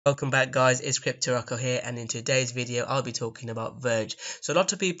Welcome back guys, it's Rocko here, and in today's video I'll be talking about Verge. So a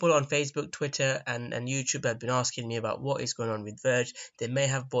lot of people on Facebook, Twitter and YouTube have been asking me about what is going on with Verge. They may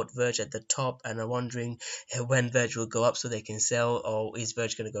have bought Verge at the top and are wondering when Verge will go up so they can sell, or is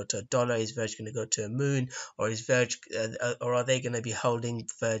Verge going to go to $1, is Verge going to go to a moon, or is Verge or are they going to be holding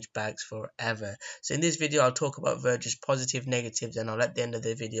Verge bags forever? So in this video I'll talk about Verge's positive, negatives, and at the end of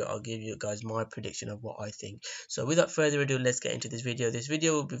the video I'll give you guys my prediction of what I think. So without further ado, let's get into this video. This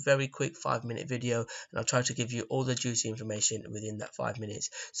video will be very quick, 5-minute video, and I'll try to give you all the juicy information within that 5 minutes.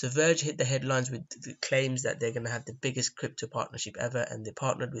 So Verge hit the headlines with the claims that they're going to have the biggest crypto partnership ever, and they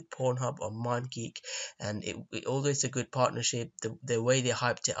partnered with Pornhub or MindGeek, and although it's a good partnership, the way they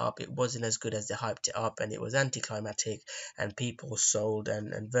hyped it up, it wasn't as good as they hyped it up, and it was anticlimactic, and people sold,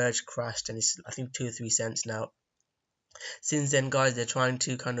 and Verge crashed, and it's I think 2 or 3 cents now. Since then, guys, they're trying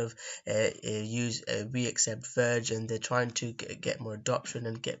to kind of use we accept Verge, and they're trying to get more adoption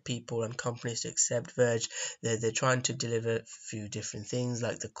and get people and companies to accept Verge. They're trying to deliver a few different things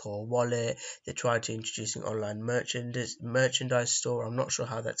like the core wallet. They're trying to introduce an online merchandise store. I'm not sure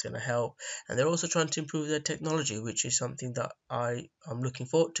how that's going to help, and they're also trying to improve their technology, which is something that I'm looking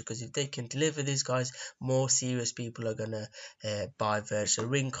forward to, because if they can deliver these guys, more serious people are gonna buy Verge. So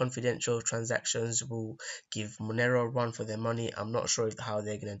Ring confidential transactions will give Monero a run for their money. I'm not sure how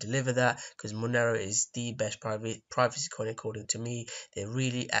they're going to deliver that, because Monero is the best privacy coin according to me. They're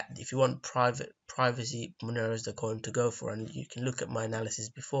really if you want privacy, Monero is the coin to go for, and you can look at my analysis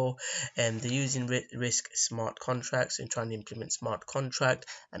before. And they're using risk smart contracts and trying to implement smart contract,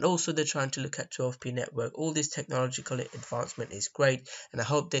 and also they're trying to look at 12p network. All this technological advancement is great, and I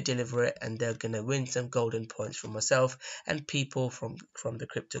hope they deliver it, and they're going to win some golden points for myself and people from the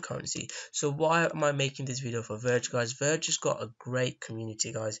cryptocurrency. So why am I making this video for Verge, guys? Verge has got a great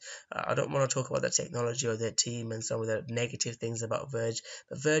community, guys. I don't want to talk about the technology or their team and some of the negative things about Verge,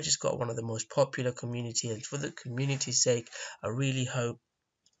 but Verge has got one of the most popular community, and for the community's sake, I really hope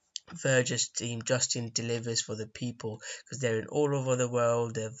Verge's team Justin delivers for the people, because they're in all over the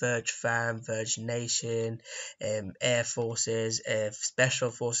world. They're Verge fam, Verge Nation, Air Forces,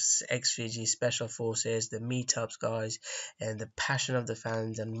 Special Forces, XVG Special Forces, the meetups, guys, and the passion of the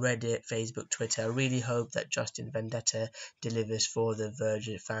fans, and Reddit, Facebook, Twitter. I really hope that Justin Vendetta delivers for the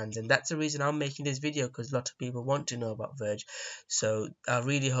Verge fans, and that's the reason I'm making this video, because a lot of people want to know about Verge. So I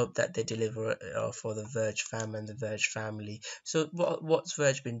really hope that they deliver for the Verge fam and the Verge family. So what's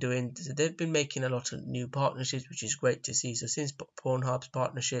Verge been doing? So they've been making a lot of new partnerships, which is great to see. So since Pornhub's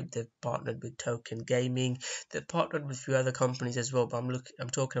partnership, they've partnered with Token Gaming. They've partnered with a few other companies as well, but I'm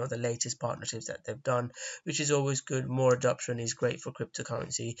talking about the latest partnerships that they've done, which is always good. More adoption is great for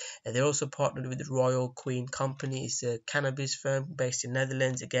cryptocurrency. And they're also partnered with the Royal Queen Company. It's a cannabis firm based in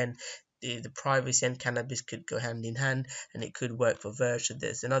Netherlands. Again, the privacy and cannabis could go hand in hand, and it could work for Verge. So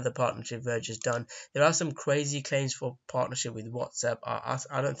there's another partnership Verge has done. There are some crazy claims for partnership with WhatsApp.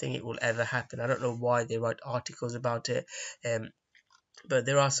 I don't think it will ever happen. I don't know why they write articles about it. But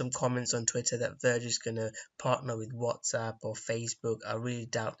there are some comments on Twitter that Verge is going to partner with WhatsApp or Facebook. I really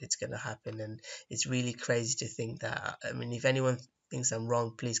doubt it's going to happen, and it's really crazy to think that. I mean, if anyone thinks I'm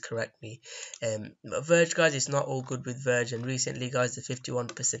wrong, please correct me. Verge, guys, it's not all good with Verge, and recently, guys, the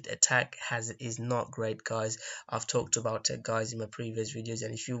 51% attack is not great, guys. I've talked about it, guys, in my previous videos,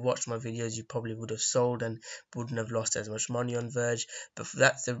 and if you watched my videos, you probably would have sold and wouldn't have lost as much money on Verge. But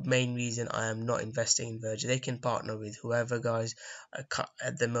that's the main reason I am not investing in Verge. They can partner with whoever, guys.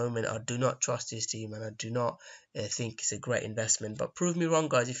 At the moment, I do not trust this team, and I do not think it's a great investment. But prove me wrong,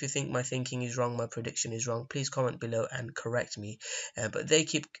 guys. If you think my thinking is wrong, my prediction is wrong, please comment below and correct me. But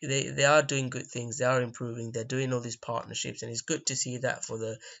they are doing good things. They are improving. They're doing all these partnerships, and it's good to see that for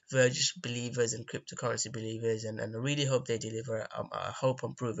the Verge believers and cryptocurrency believers. And I really hope they deliver. I hope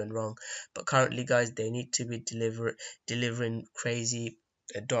I'm proven wrong. But currently, guys, they need to be delivering crazy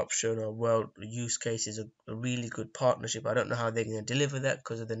adoption or world use cases, a really good partnership. I don't know how they're going to deliver that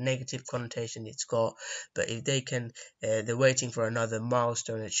because of the negative connotation it's got, but if they can, they're waiting for another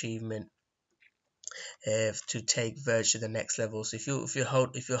milestone achievement to take Verge to the next level. So if you're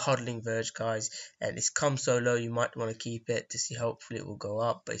hodling Verge, guys, and it's come so low, you might want to keep it to see. Hopefully it will go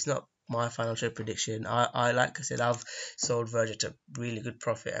up, but it's not my financial prediction. I like I said, I've sold Verge at a really good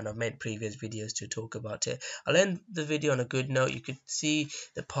profit, and I've made previous videos to talk about it. I'll end the video on a good note. You could see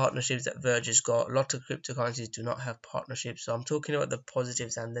the partnerships that Verge has got. A lot of cryptocurrencies do not have partnerships, so I'm talking about the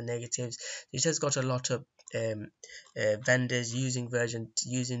positives and the negatives. It has got a lot of vendors using Verge and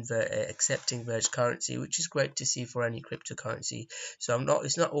accepting Verge currency, which is great to see for any cryptocurrency. So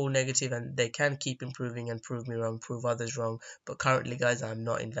it's not all negative, and they can keep improving and prove me wrong, prove others wrong. But currently, guys, I'm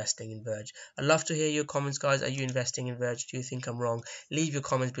not investing in Verge. I'd love to hear your comments, guys. Are you investing in Verge? Do you think I'm wrong? Leave your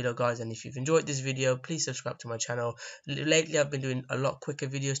comments below, guys. And if you've enjoyed this video, please subscribe to my channel. Lately, I've been doing a lot quicker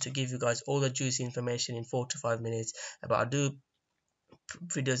videos to give you guys all the juicy information in 4 to 5 minutes. But I do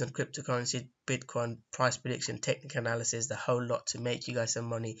videos on cryptocurrency, Bitcoin, price prediction, technical analysis, the whole lot to make you guys some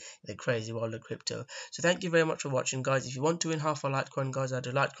money in the crazy world of crypto. So thank you very much for watching, guys. If you want to win half a Litecoin, guys, I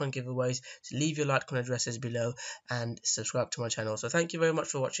do Litecoin giveaways. So leave your Litecoin addresses below and subscribe to my channel. So thank you very much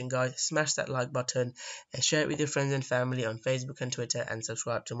for watching, guys. Smash that like button and share it with your friends and family on Facebook and Twitter, and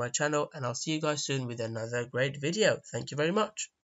subscribe to my channel. And I'll see you guys soon with another great video. Thank you very much.